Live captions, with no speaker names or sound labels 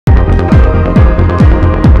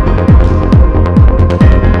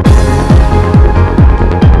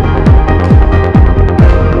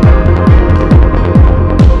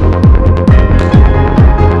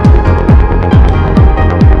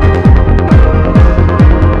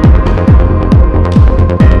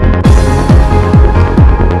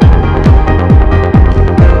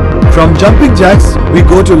From jumping jacks, we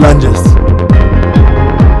go to lunges.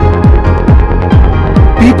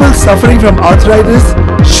 People suffering from arthritis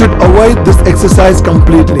should avoid this exercise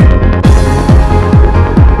completely.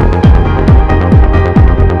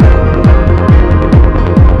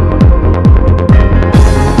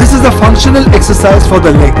 This is a functional exercise for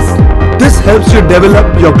the legs. This helps you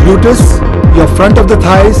develop your gluteus, your front of the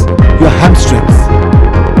thighs, your hamstrings.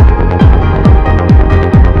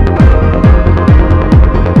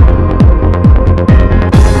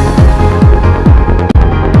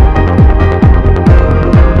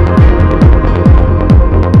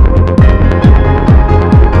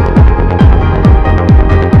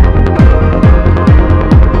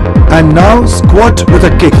 And now squat with a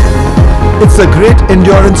kick. It's a great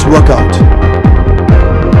endurance workout.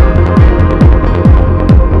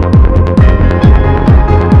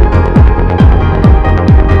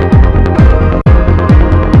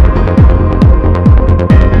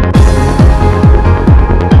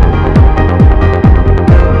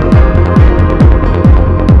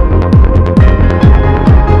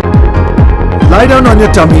 Lie down on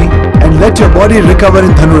your tummy and let your body recover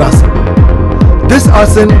in Dhanurasan. This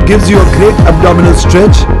asana gives you a great abdominal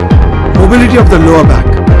stretch, mobility of the lower back.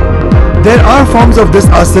 There are forms of this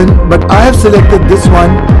asana, but I have selected this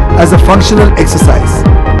one as a functional exercise.